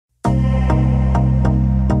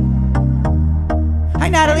Hi,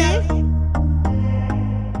 Natalie.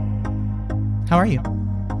 How are you?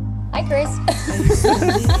 Hi, Chris.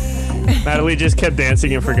 Natalie just kept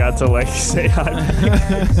dancing and forgot to say hi.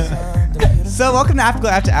 So welcome to Afterglow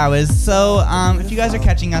After Hours. So if you guys are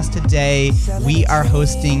catching us today, we are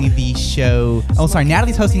hosting the show. Oh, sorry,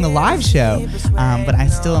 Natalie's hosting the live show, but I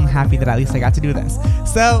still am happy that at least I got to do this.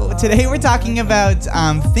 So today we're talking about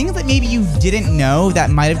things that maybe you didn't know that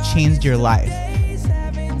might have changed your life.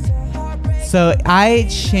 So I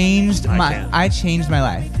changed my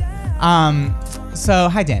life. So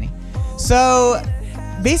hi, Danny. So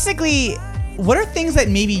basically, what are things that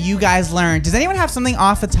maybe you guys learned? Does anyone have something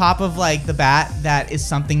off the top of the bat that is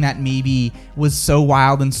something that maybe was so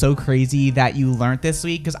wild and so crazy that you learned this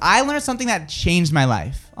week? Because I learned something that changed my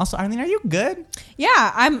life. Also, Arlene, are you good?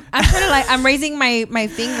 Yeah, I'm kind of I'm raising my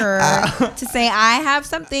finger to say I have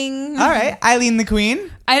something. All right, Eileen the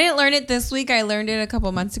Queen. I didn't learn it this week. I learned it a couple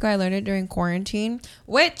months ago. I learned it during quarantine,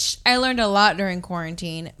 which I learned a lot during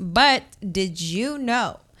quarantine. But did you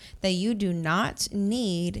know that you do not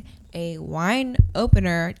need a wine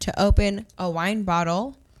opener to open a wine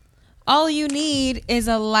bottle? All you need is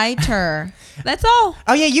a lighter. That's all.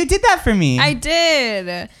 Oh yeah, you did that for me. I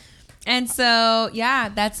did. And so, yeah,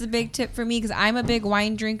 that's a big tip for me because I'm a big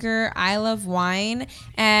wine drinker. I love wine.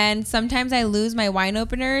 And sometimes I lose my wine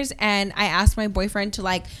openers and I ask my boyfriend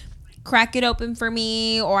to crack it open for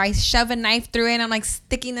me, or I shove a knife through it and I'm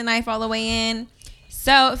sticking the knife all the way in.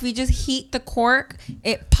 So if you just heat the cork,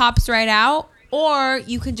 it pops right out. Or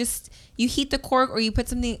you can you heat the cork, or you put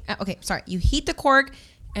something, you heat the cork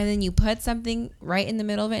and then you put something right in the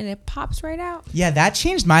middle of it and it pops right out. Yeah, that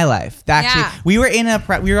changed my life. We were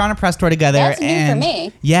on a press tour together. That's new for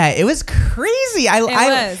me. Yeah, it was crazy.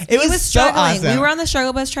 It was so awesome. We were on the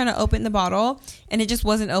struggle bus trying to open the bottle and it just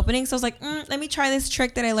wasn't opening. So I was like, let me try this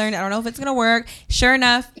trick that I learned. I don't know if it's going to work. Sure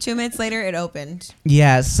enough, 2 minutes later, it opened.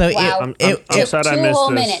 Yeah, so wow. I'm sad I missed whole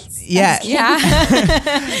this. minutes. Yeah.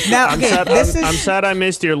 Now, I'm sad I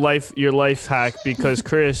missed your life hack because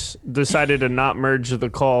Chris decided to not merge the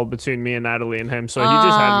call between me and Natalie and him, so he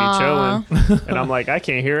just had me chilling, and I'm like, I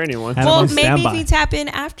can't hear anyone. Well, maybe if you tap in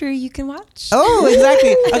after, you can watch. Oh,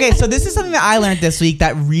 exactly. Okay, so this is something that I learned this week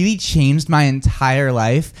that really changed my entire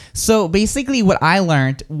life. So basically what I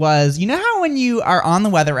learned was, you know how when you are on the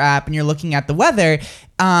weather app and you're looking at the weather,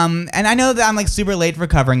 and I know that I'm super late for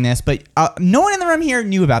covering this, but no one in the room here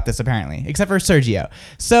knew about this apparently, except for Sergio.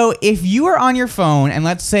 So if you are on your phone and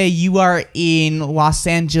let's say you are in Los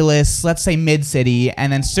Angeles, let's say mid-city,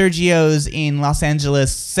 and then Sergio's in Los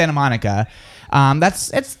Angeles, Santa Monica,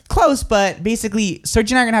 it's close, but basically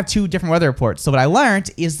Sergio and I are going to have two different weather reports. So what I learned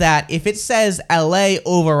is that if it says LA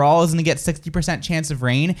overall is going to get 60% chance of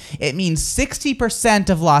rain, it means 60%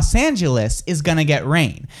 of Los Angeles is going to get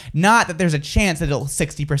rain. Not that there's a chance that it'll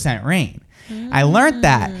 60% rain. I learned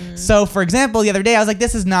that. So for example, the other day I was like,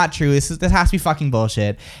 this is not true. This has to be fucking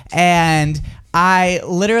bullshit. And I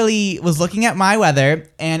literally was looking at my weather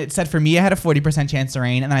and it said for me I had a 40% chance of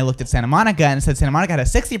rain, and then I looked at Santa Monica and it said Santa Monica had a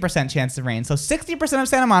 60% chance of rain. So 60% of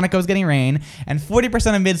Santa Monica was getting rain and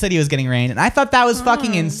 40% of Mid-City was getting rain. And I thought that was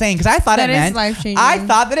fucking insane because I thought that it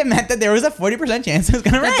meant that there was a 40% chance it was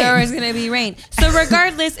going to rain. There was going to be rain. So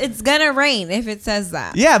regardless, it's going to rain if it says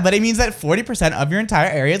that. Yeah, but it means that 40% of your entire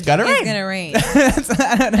area is going to rain. It's going to rain.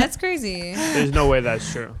 That's crazy. There's no way that's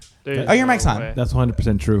true. Oh, your mic's on. That's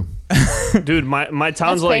 100% true. Dude, my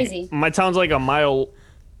town's like a mile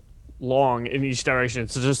long in each direction.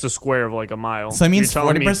 It's just a square of a mile. So it means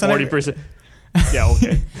 40%. 40%. Yeah,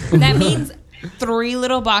 okay. That means 3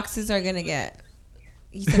 little boxes are gonna get.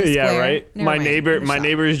 Yeah, right. My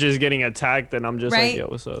neighbor is just getting attacked, and I'm just like, yo,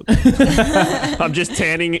 what's up? I'm just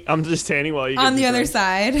tanning while you get on the other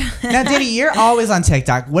side. Now, Danny, you're always on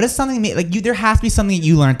TikTok. What is something there has to be something that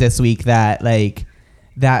you learned this week that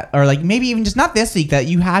or maybe even just not this week that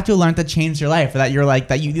you had to learn that changed your life, or that you're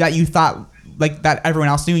that you thought that everyone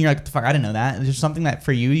else knew and you're like, fuck, I didn't know that. Is there something that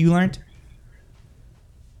for you learned?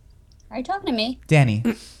 Are you talking to me? Danny.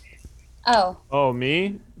 Oh,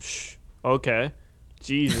 me? Shh. Okay.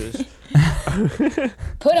 Jesus.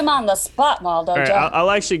 Put him on the spot, Waldo. Right,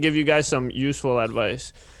 I'll actually give you guys some useful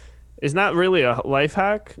advice. It's not really a life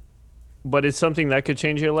hack, but it's something that could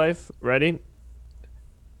change your life. Ready?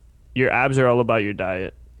 Your abs are all about your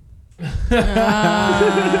diet. Wow.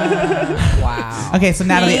 Okay, so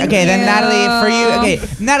Natalie. Natalie, for you. Okay,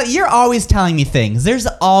 Natalie, you're always telling me things. There's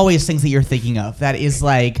always things that you're thinking of that is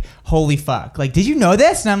holy fuck. Did you know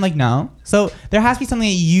this? And I'm like, no. So there has to be something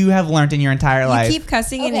that you have learned in your entire life. You keep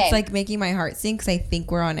cussing and it's making my heart sink because I think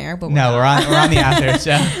we're on air, but we're on the after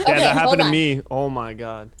show. Yeah, that happened to me. Oh my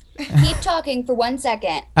god. Keep talking for 1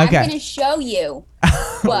 second. Okay. I'm going to show you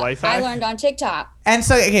what life I hack? learned on TikTok. And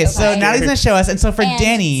so, so Okay. Natalie's gonna show us. And so for And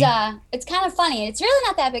Danny, it's kind of funny. It's really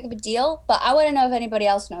not that big of a deal, but I want to know if anybody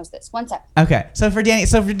else knows this. One sec. okay. So for Danny,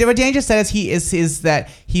 what Danny just said is that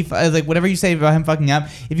he like whatever you say about him fucking up.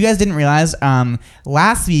 If you guys didn't realize,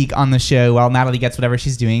 last week on the show, while Natalie gets whatever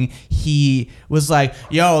she's doing, he was like,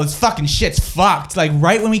 "Yo, this fucking shit's fucked." Like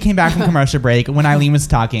right when we came back from commercial break, when Eileen was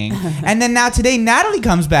talking, and then now today Natalie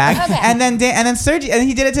comes back, Okay. and then Sergi, and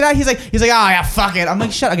he did it today. He's like, "Oh yeah, fuck it." I'm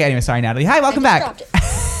like, "Shut." Okay, anyway, sorry, Natalie. Hi, welcome I back. just dropped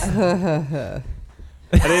it.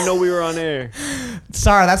 I didn't know we were on air.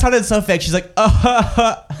 Sorry, that sounded so fake. She's like,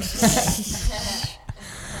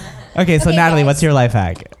 Okay, so Okay, Natalie, guys. what's your life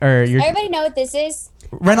hack or your Everybody know what this is?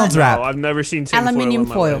 Reynolds No, wrap? I've never seen tin Aluminium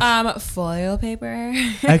foil. in my foil. life. Foil paper.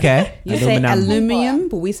 Okay. You say Aluminum. aluminium,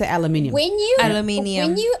 but we say aluminium. When you Aluminium.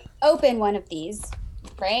 When you open one of these,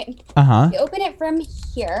 right? Uh huh. You open it from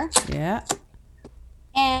here, Yeah.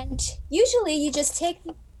 and usually you just take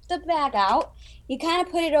the bag out. You kind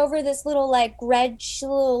of put it over this little like red,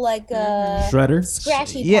 little like Shredder.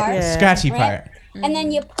 scratchy Yeah, part, scratchy right? part. And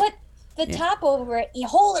then you put the top over it. You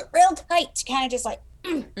hold it real tight to kind of just like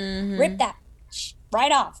rip that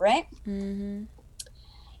right off, right?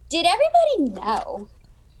 Did everybody know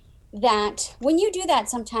that when you do that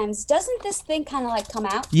sometimes, doesn't this thing kind of like come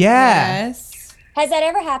out? Yeah. Yes. Has that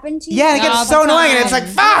ever happened to you? Yeah, it gets All so the annoying, and it's like,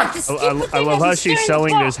 time. fuck. I love how she's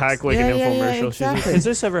selling this hack like Yeah, an yeah, yeah, infomercial. She's like, exactly. has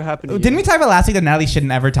this ever happened to Didn't you? we talk about last week that Natalie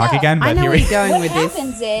shouldn't ever talk No, again? But I know here where we you're going What with this.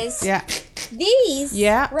 happens is Yeah. these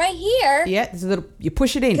Yeah. right here Yeah. There's a little. You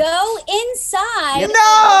push it in. go inside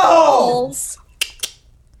No! holes.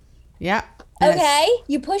 Yeah. And it's- Okay,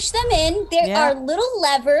 you push them in. There Yeah. are little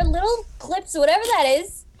little clips, whatever that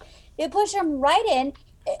is. You push them right in.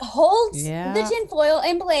 It holds Yeah. the tin foil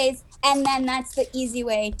in place, and then that's the easy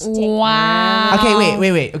way to take it. Wow. Okay,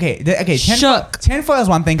 wait. Okay, Shook. tin foil is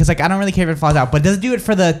one thing because like I don't really care if it falls out, but does it do it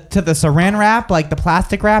for the saran wrap, like the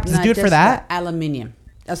plastic wrap? Does No, it do it for just that? the aluminium.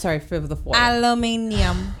 Oh, sorry, for the foil.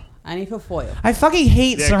 Aluminium. Only for foil. I fucking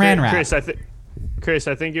hate Yeah, saran wrap. Chris,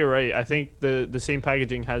 I think you're right. I think the same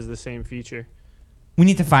packaging has the same feature. We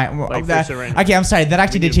need to find Like that. for saran. Okay, I'm sorry. That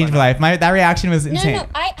actually We did need to change my find life. That reaction was No, insane. no,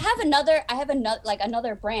 I have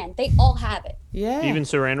another brand. They all have it. Yeah. Even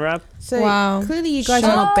saran wrap. So Wow. clearly you guys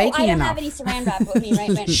are not I baking don't enough. have any saran wrap with me right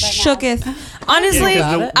now. Shooketh. Honestly, Yeah,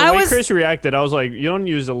 'cause the I way was. Chris reacted, I was like, you don't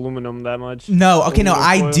use aluminum that much. No, okay, no, Aluminum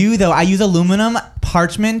I foil. do though. I use aluminum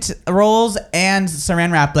parchment rolls and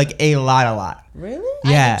saran wrap like a lot. Really?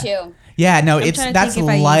 Yeah. I do too. Yeah, no, trying to that's think if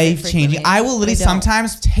I use it life changing. frequently. I will literally I don't.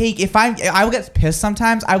 sometimes take I will get pissed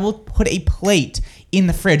sometimes. I will put a plate in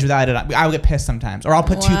the fridge without it. I will get pissed sometimes, or I'll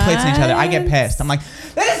put two plates in each other. I get What? pissed. I'm like,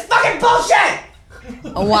 that is fucking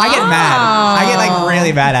bullshit. Wow. I get mad. I get like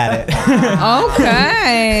really bad at it.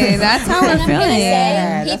 Okay, that's how we're And I'm gonna feeling.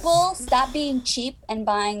 Yeah, say, people stop being cheap and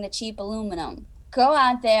buying the cheap aluminum. Go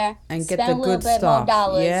out there And get spend the a little good bit stuff. more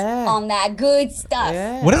dollars Yeah. on that good stuff.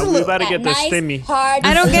 Yeah. What is a We little? about to That get the nice, stimmy. hard.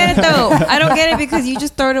 I don't get it though. I don't get it because you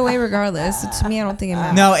just throw it away regardless. So to me, I don't think it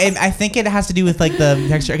matters. No, I think it has to do with like the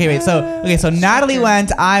texture. Okay, wait. So Natalie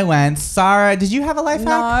went. I went. Sarah, did you have a life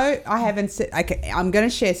hack? No, I haven't said. Okay, I'm going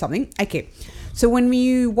to share something. Okay, so when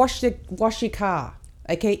you wash your car,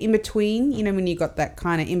 okay, in between, you know, when you got that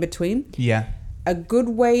kind of in between, Yeah. a good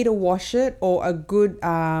way to wash it or a good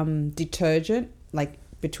detergent, like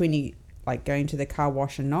between you, like going to the car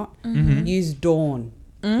wash and not, use Dawn.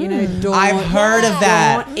 You know, Dawn. I've heard of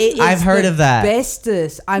that. Dawn, it I've is heard the of that.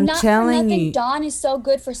 Bestest. I'm Not for telling nothing, you. Dawn is so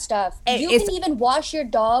good for stuff. You It's- can even wash your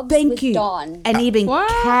dogs Thank with you. Dawn. And even What?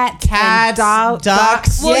 cats, Cats, and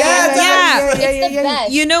ducks. Well, yeah. It's the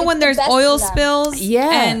best. You know It's when the there's best oil for them. spills,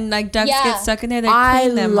 Yeah. and like ducks Yeah. get stuck in there, they I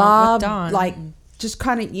clean them love with Dawn. like just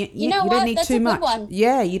kind of you know don't what? need That's too a good much. one.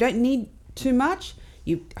 Yeah, you don't need too much.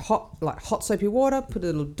 You hot soapy water, put a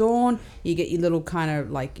little Dawn. You get your little kind of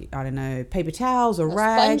like I don't know paper towels or A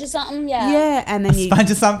rag. sponge or something. Yeah. Yeah, and then you Sponge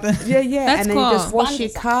or something. yeah, That's and then you cool. just wash Sponge your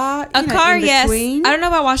is- car. a you know, car, in yes. between. I don't know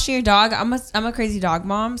about washing your dog. I'm a crazy dog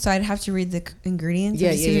mom, so I'd have to read the ingredients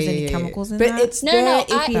and see if there's any chemicals in but that. it's No, there no,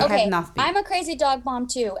 no. if you okay. have nothing. I'm a crazy dog mom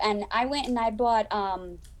too, and I went and I bought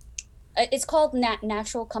it's called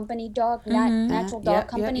Natural Company Dog, Natural Dog Yep, yep,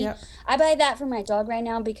 Company. yep. I buy that for my dog right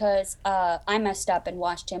now because I messed up and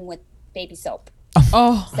washed him with baby soap.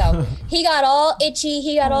 oh, So he got all itchy. And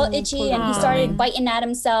he guy. started biting at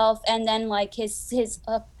himself. And then like his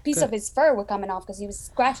piece of his fur were coming off because he was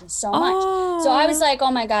scratching so much. So I was like,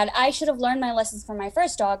 oh my god, I should have learned my lessons from my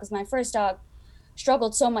first dog because my first dog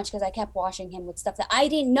struggled so much because I kept washing him with stuff that I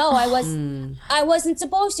didn't know I wasn't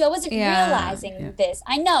supposed to. I wasn't Yeah. realizing this.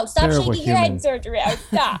 I know. Stop Terrible shaking your head, human. surgery.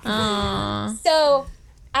 Stop. Aw. So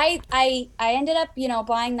I ended up,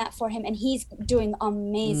 buying that for him, and he's doing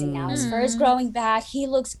amazing now. His fur is growing back. He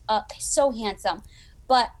looks so handsome.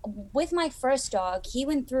 But with my first dog, he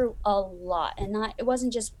went through a lot, and it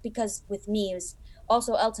wasn't just because with me. It was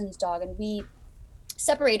also Elton's dog, and we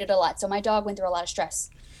separated a lot. So my dog went through a lot of stress.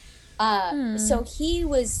 So he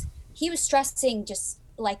was stressing just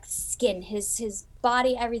like skin, his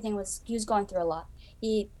body, everything he was going through a lot.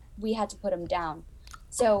 We had to put him down.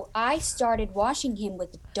 So I started washing him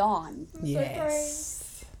with Dawn.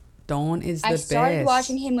 Yes. Dawn is the best. I started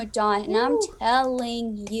washing him with Dawn, and I'm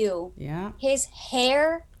telling you, his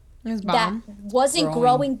hair that wasn't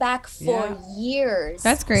growing back for years.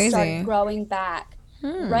 That's crazy. Started growing back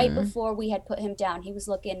right before we had put him down. He was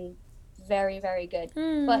looking very, very good.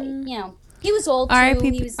 But, he was old too.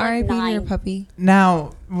 He was like R.I.P. 9. your puppy.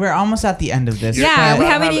 Now we're almost at the end of this. Yeah, we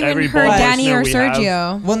Have haven't even every heard ball Danny or listener we have.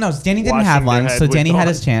 Sergio. Well, no, Danny didn't Washing have their one, head so with Danny had Dawn.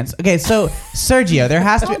 his chance. Okay, so Sergio, there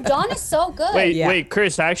has Oh, to. Dawn is so good. Wait,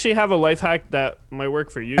 Chris, I actually have a life hack that might work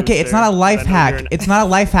for you. Okay, it's sir. not a life I know hack. you're an- It's not a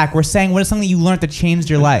life hack. We're saying what is something you learned that changed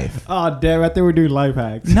your life. Oh, damn, I think we're doing life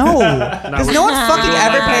hacks. No, because no one fucking doing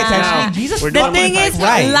ever life paid hacks attention. now. Jesus, We're The doing thing life is,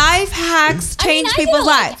 Right. life hacks change I did people's a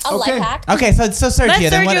lives. Okay. life hack. Okay, so Sergio, Let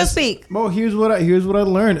then what Sergio is? speak. Well, here's what I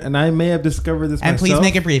learned, and I may have discovered this And myself. please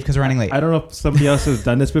make it brief because we're running late. I don't know if somebody else has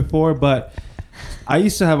done this before, but I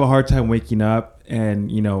used to have a hard time waking up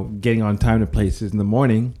and getting on time to places in the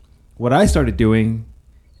morning. What I started doing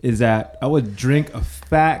is that I would drink a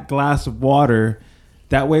fat glass of water.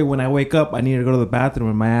 That way, when I wake up, I need to go to the bathroom,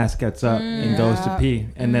 and my ass gets up and goes to pee,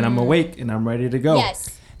 and then I'm awake and I'm ready to go. Yes.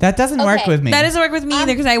 That doesn't work Okay. with me. That doesn't work with me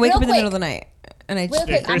either because I wake real up in the middle quick. of the night. And I Real quick,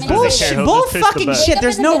 Chris I'm doesn't gonna care. say He'll Bull just piss the fucking bed. shit. Wake up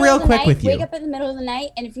There's in the no middle real of the quick night, with you. Wake up in the middle of the night,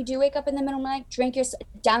 and if you do wake up in the middle of the night,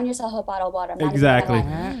 down yourself a bottle of water. I'm not even Exactly. gonna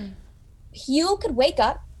lie. You could wake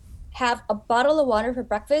up, have a bottle of water for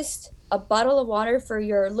breakfast, a bottle of water for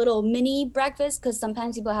your little mini breakfast, because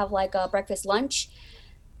sometimes people have like a breakfast lunch.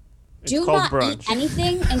 Do called not brunch. eat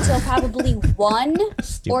anything until probably 1 or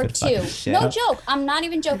Stupid 2. fucking shit. No joke. I'm not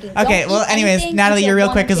even joking. Okay, Don't well, eat anyways, anything Natalie, until your real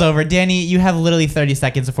 1 quick or is 2. over. Danny, you have literally 30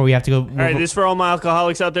 seconds before we have to go. All right, this is for all my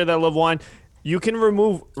alcoholics out there that love wine. You can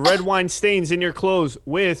remove red wine stains in your clothes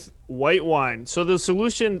with white wine. So the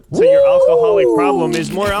solution to your alcoholic problem is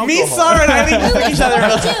more alcohol. Me, Sarah, and I think Wait, each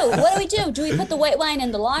other. what do we do? Do we put the white wine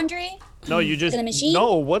in the laundry? No, you just In the machine?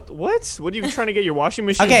 no. What? What are you trying to get your washing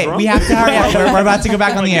machine? Okay, drunk? we have to hurry up. We're about to go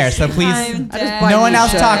back on the air, so please. I'm dead. No one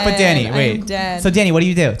else I'm talk but Danny. I'm Wait. dead. So Danny, what do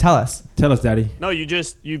you do? Tell us. Tell us, Daddy. No, you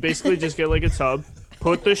basically just get like a tub,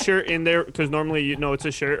 put the shirt in there because normally it's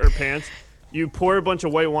a shirt or pants. You pour a bunch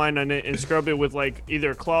of white wine on it and scrub it with like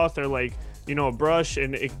either a cloth or like a brush,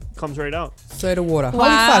 and it comes right out. Soda water. Holy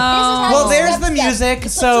fuck. Well, there's the music.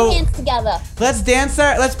 Put So two hands together. let's dance.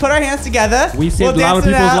 Let's put our hands together. We saved We'll a lot of dance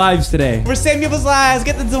it people's out. lives today. We're saving people's lives.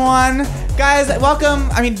 Get the Dawn. Guys, welcome.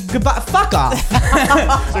 I mean, goodbye. Fuck off. So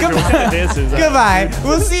what kind of dance is that? Goodbye.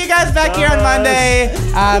 We'll see you guys back here on Monday.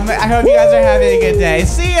 I hope you guys are having a good day.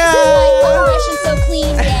 See ya. Like, oh, Russian so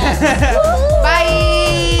clean, yeah. Bye.